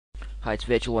Hi, it's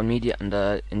Virtual One Media, and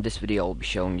in this video I'll be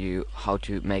showing you how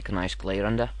to make a nice clay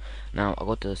render. Now I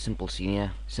got a simple scene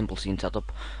here, simple scene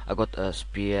setup. I got a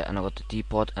spear and I got a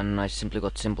teapot, and I simply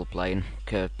got simple plane,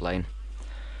 curved plane.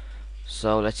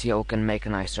 So let's see how we can make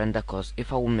a nice render. Cause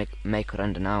if I will make a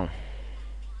render now,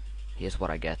 here's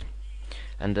what I get,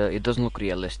 and it doesn't look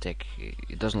realistic.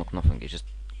 It doesn't look nothing. It just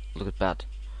look bad.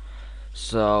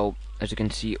 So as you can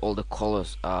see, all the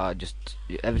colors are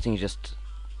everything is just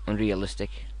unrealistic.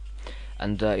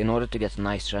 And in order to get a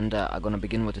nice render, I'm gonna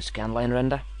begin with a scanline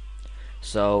render.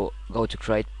 So go to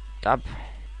Create tab,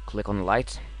 click on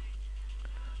Light,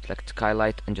 select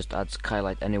Skylight, and just add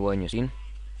Skylight anywhere in your scene.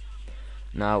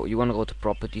 Now you wanna go to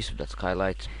Properties of that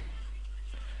skylight.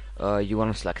 You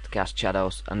wanna select Cast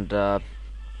Shadows, and for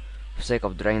sake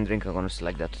of the rendering, I'm gonna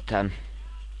select that to 10.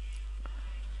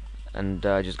 And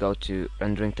just go to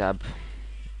Rendering tab,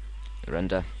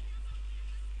 Render.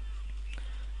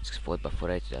 64 by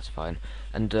 480, that's fine.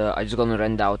 And I'm just gonna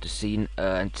render out the scene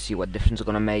and see what difference it's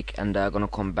gonna make, and gonna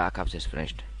come back after it's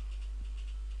finished.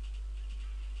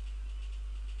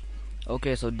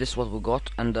 Okay, so this is what we got,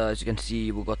 and as you can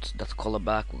see, we got that color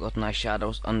back. We got nice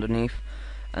shadows underneath,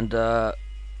 and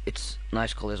it's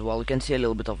nice color as well. You can see a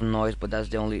little bit of noise, but that's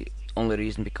the only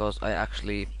reason, because I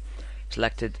actually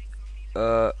selected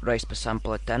raise per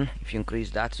sample at 10. If you increase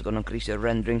that, it's gonna increase your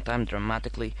rendering time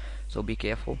dramatically, so be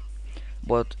careful.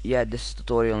 But yeah, this is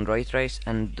tutorial on ray trace,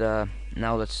 and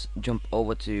now let's jump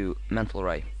over to Mental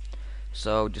Ray.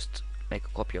 So just make a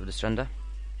copy of this render,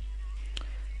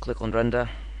 click on render,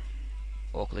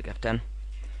 or click F10,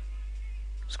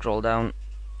 scroll down,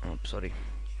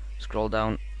 scroll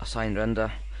down, assign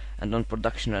render, and on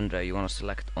production render you want to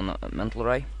select on a Mental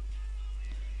Ray,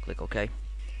 click OK,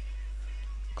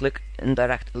 click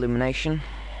indirect illumination,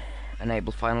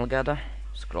 enable final gather,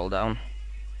 scroll down,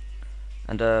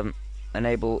 and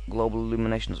enable global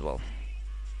illumination as well.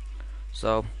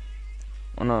 So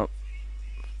on a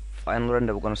final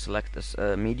render we're going to select this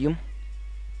medium,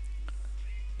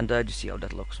 and just see how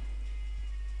that looks.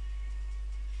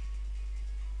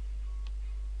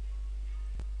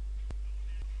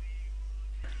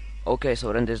 Okay,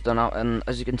 so render is done now, and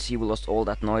as you can see we lost all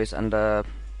that noise, and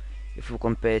if we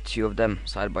compare two of them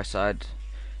side by side,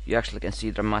 you actually can see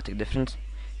a dramatic difference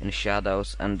in the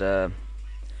shadows and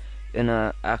in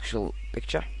a actual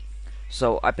picture.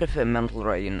 So I prefer Mental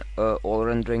Ray in all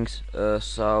renderings.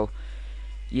 So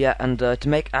yeah, and to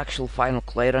make actual final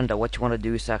clay render, what you want to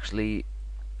do is actually,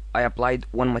 I applied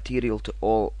one material to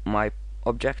all my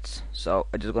objects. So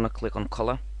I'm just gonna click on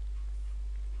color,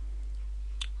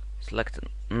 select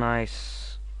a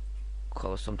nice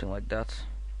color, something like that.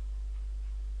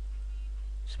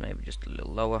 It's maybe just a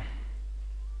little lower.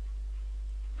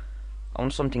 I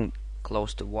want something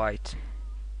close to white,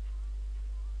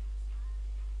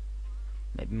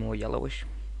 maybe more yellowish,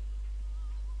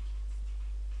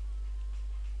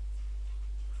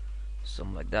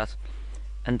 something like that,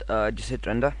 and just hit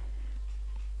render,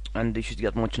 and you should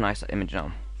get much nicer image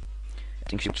now. I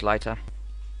think it's much lighter.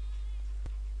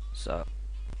 So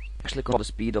actually control the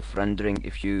speed of rendering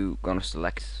if you gonna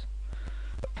select.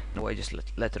 No way, just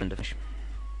let render finish.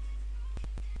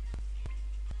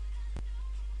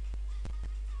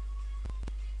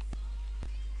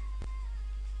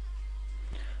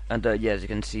 And yeah, as you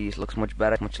can see, it looks much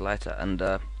better, much lighter, and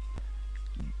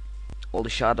all the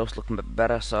shadows look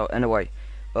better. So anyway,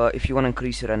 if you want to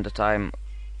increase your render time,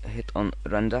 hit on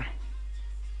render,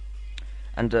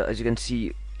 and as you can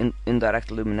see,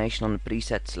 indirect illumination on the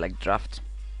preset, select draft.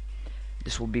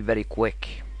 This will be very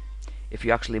quick. If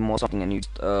you actually mod something and you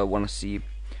want to see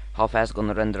how fast it's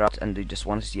gonna render out, and you just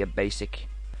want to see a basic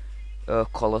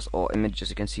colors or image, as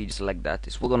you can see, just select that.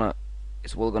 It's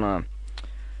will gonna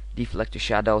deflect the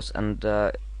shadows, and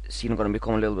scene gonna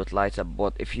become a little bit lighter.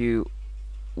 But if you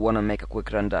wanna make a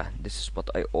quick render, this is what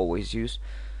I always use.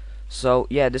 So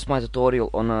yeah, this is my tutorial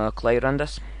on clay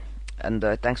renders, and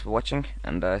thanks for watching,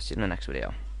 and see you in the next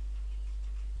video.